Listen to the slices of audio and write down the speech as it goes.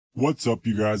What's up,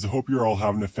 you guys? I hope you're all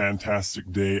having a fantastic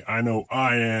day. I know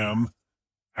I am.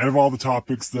 Out of all the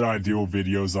topics that I do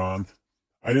videos on,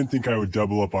 I didn't think I would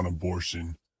double up on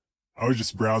abortion. I was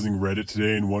just browsing Reddit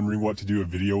today and wondering what to do a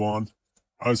video on.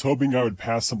 I was hoping I would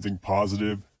pass something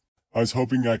positive. I was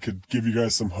hoping I could give you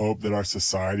guys some hope that our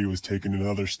society was taking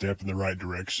another step in the right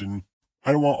direction.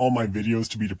 I don't want all my videos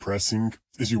to be depressing.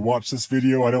 As you watch this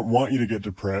video, I don't want you to get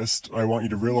depressed. I want you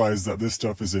to realize that this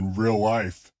stuff is in real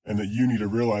life, and that you need to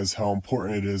realize how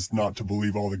important it is not to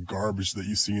believe all the garbage that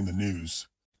you see in the news.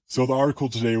 So the article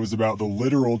today was about the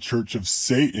literal Church of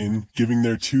Satan giving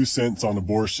their 2 cents on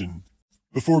abortion.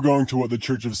 Before going to what the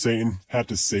Church of Satan had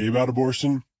to say about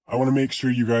abortion, I want to make sure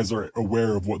you guys are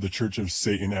aware of what the Church of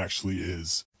Satan actually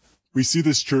is. We see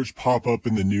this church pop up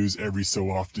in the news every so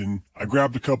often. I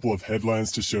grabbed a couple of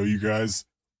headlines to show you guys.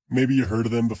 Maybe you heard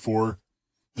of them before.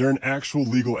 They're an actual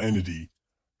legal entity.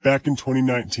 Back in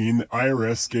 2019, the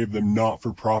IRS gave them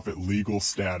not-for-profit legal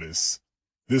status.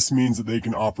 This means that they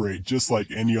can operate just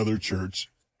like any other church,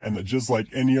 and that just like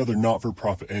any other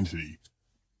not-for-profit entity,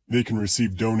 they can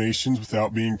receive donations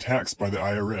without being taxed by the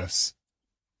IRS.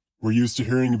 We're used to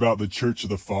hearing about the Church of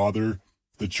the Father,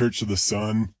 the Church of the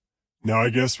Son. Now I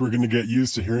guess we're going to get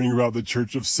used to hearing about the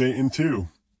Church of Satan too.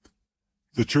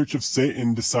 The Church of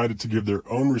Satan decided to give their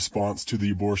own response to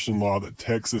the abortion law that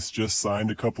Texas just signed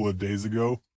a couple of days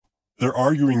ago. They're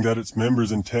arguing that its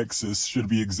members in Texas should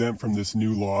be exempt from this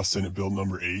new law, Senate Bill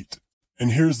number 8.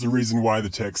 And here's the reason why the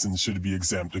Texans should be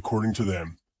exempt, according to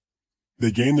them.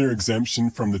 They gained their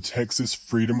exemption from the Texas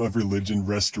Freedom of Religion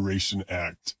Restoration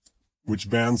Act, which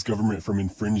bans government from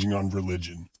infringing on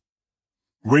religion.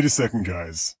 Wait a second,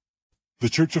 guys. The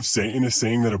Church of Satan is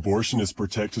saying that abortion is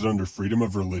protected under freedom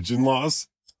of religion laws?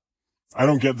 I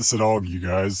don't get this at all, you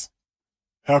guys.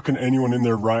 How can anyone in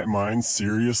their right mind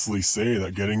seriously say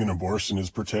that getting an abortion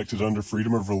is protected under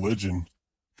freedom of religion?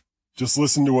 Just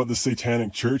listen to what the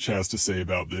Satanic Church has to say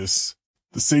about this.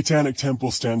 The Satanic Temple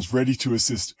stands ready to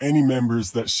assist any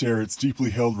members that share its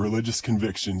deeply held religious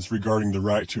convictions regarding the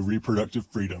right to reproductive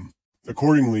freedom.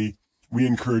 Accordingly, we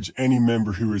encourage any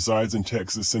member who resides in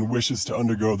Texas and wishes to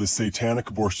undergo the satanic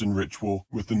abortion ritual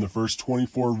within the first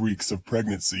 24 weeks of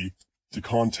pregnancy to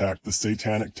contact the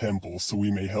Satanic Temple so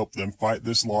we may help them fight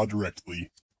this law directly.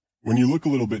 When you look a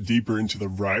little bit deeper into the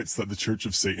rights that the Church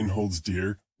of Satan holds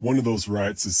dear, one of those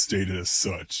rights is stated as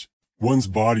such. One's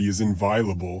body is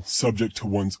inviolable, subject to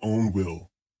one's own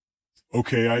will.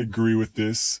 Okay, I agree with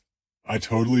this. I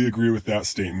totally agree with that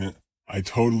statement. I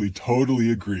totally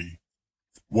agree.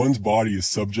 One's body is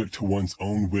subject to one's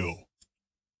own will.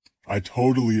 I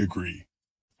totally agree.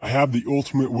 I have the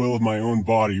ultimate will of my own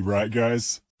body, right,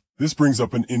 guys? This brings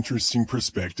up an interesting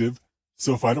perspective.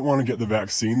 So if I don't want to get the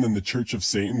vaccine, then the Church of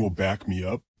Satan will back me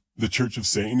up. The Church of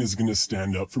Satan is going to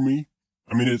stand up for me.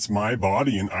 I mean, it's my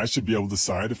body and I should be able to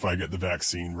decide if I get the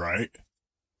vaccine, right?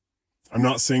 I'm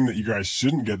not saying that you guys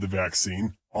shouldn't get the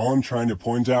vaccine. All I'm trying to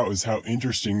point out is how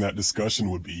interesting that discussion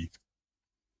would be.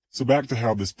 So back to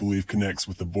how this belief connects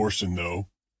with abortion, though.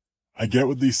 I get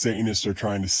what these Satanists are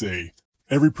trying to say.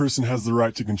 Every person has the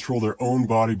right to control their own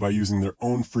body by using their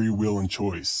own free will and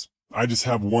choice. I just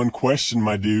have one question,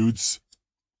 my dudes.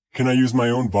 Can I use my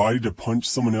own body to punch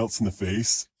someone else in the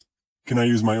face? Can I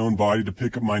use my own body to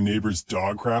pick up my neighbor's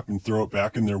dog crap and throw it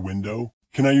back in their window?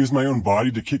 Can I use my own body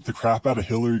to kick the crap out of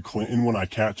Hillary Clinton when I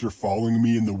catch her following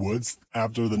me in the woods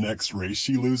after the next race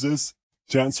she loses?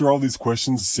 To answer all these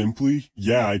questions simply,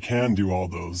 yeah, I can do all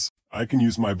those. I can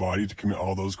use my body to commit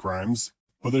all those crimes,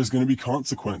 but there's going to be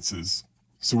consequences.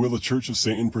 So will the Church of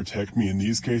Satan protect me in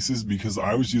these cases because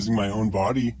I was using my own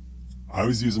body? I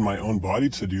was using my own body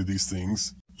to do these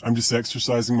things. I'm just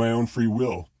exercising my own free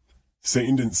will.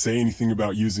 Satan didn't say anything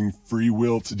about using free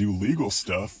will to do legal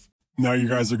stuff. Now you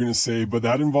guys are going to say, but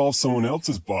that involves someone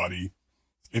else's body.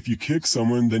 If you kick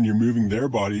someone, then you're moving their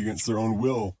body against their own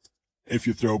will. If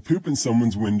you throw poop in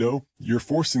someone's window, you're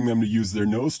forcing them to use their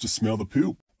nose to smell the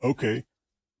poop. Okay.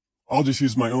 I'll just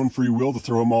use my own free will to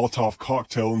throw a Molotov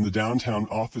cocktail in the downtown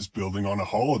office building on a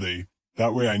holiday.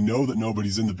 That way I know that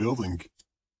nobody's in the building.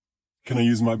 Can I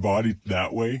use my body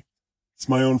that way? It's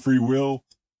my own free will.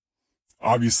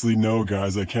 Obviously, no,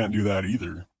 guys, I can't do that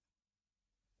either.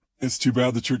 It's too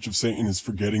bad the Church of Satan is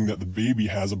forgetting that the baby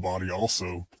has a body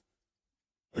also.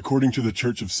 According to the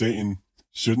Church of Satan,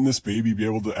 shouldn't this baby be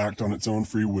able to act on its own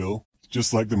free will,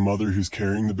 just like the mother who's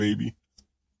carrying the baby?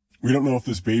 We don't know if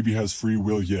this baby has free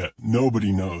will yet.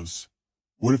 Nobody knows.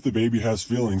 What if the baby has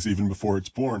feelings even before it's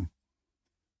born?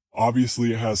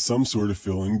 Obviously, it has some sort of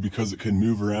feeling because it can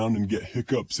move around and get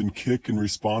hiccups and kick and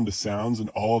respond to sounds and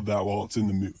all of that while it's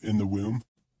in the womb.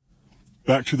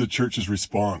 Back to the church's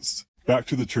response,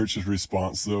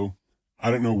 though. I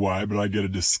don't know why, but I get a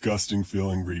disgusting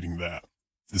feeling reading that.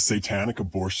 The satanic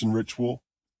abortion ritual?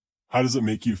 How does it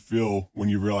make you feel when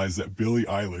you realize that Billie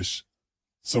Eilish,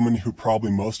 someone who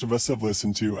probably most of us have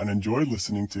listened to and enjoyed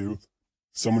listening to,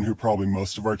 someone who probably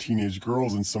most of our teenage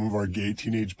girls and some of our gay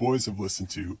teenage boys have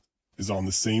listened to, is on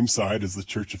the same side as the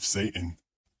Church of Satan?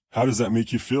 How does that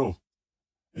make you feel?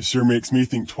 It sure makes me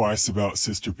think twice about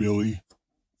Sister Billie.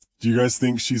 Do you guys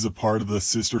think she's a part of the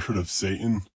Sisterhood of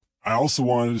Satan? I also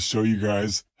wanted to show you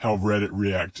guys how Reddit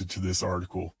reacted to this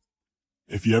article.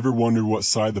 If you ever wondered what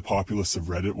side the populace of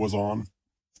Reddit was on,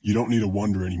 you don't need to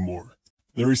wonder anymore.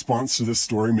 Their response to this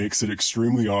story makes it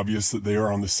extremely obvious that they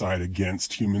are on the side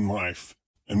against human life,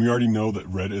 and we already know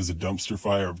that Reddit is a dumpster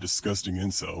fire of disgusting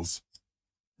incels.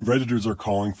 Redditors are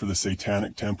calling for the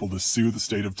Satanic Temple to sue the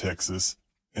state of Texas,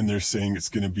 and they're saying it's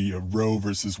going to be a Roe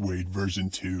vs. Wade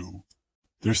version 2.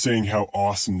 They're saying how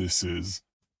awesome this is.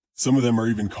 Some of them are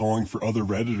even calling for other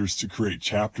Redditors to create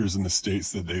chapters in the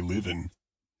states that they live in.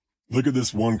 Look at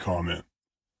this one comment.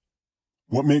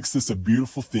 What makes this a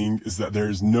beautiful thing is that there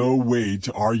is no way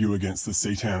to argue against the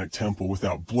Satanic Temple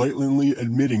without blatantly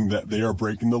admitting that they are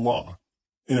breaking the law.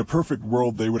 In a perfect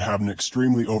world, they would have an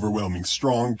extremely overwhelming,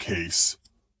 strong case.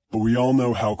 But we all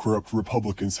know how corrupt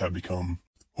Republicans have become.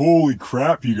 Holy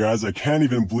crap, you guys, I can't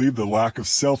even believe the lack of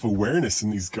self-awareness in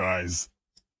these guys.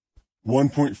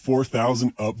 1.4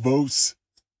 thousand upvotes?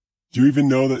 Do you even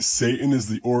know that Satan is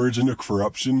the origin of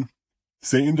corruption?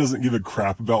 Satan doesn't give a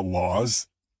crap about laws.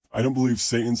 I don't believe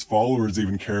Satan's followers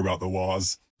even care about the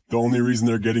laws. The only reason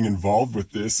they're getting involved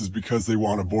with this is because they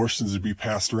want abortions to be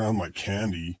passed around like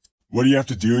candy. What do you have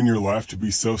to do in your life to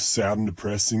be so sad and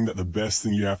depressing that the best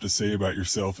thing you have to say about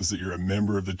yourself is that you're a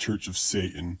member of the Church of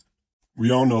Satan? We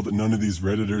all know that none of these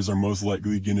Redditors are most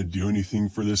likely going to do anything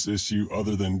for this issue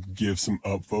other than give some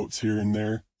upvotes here and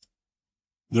there.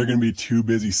 They're going to be too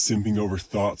busy simping over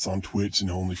thoughts on Twitch and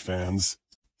OnlyFans.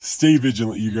 Stay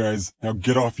vigilant, you guys. Now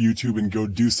get off YouTube and go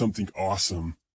do something awesome.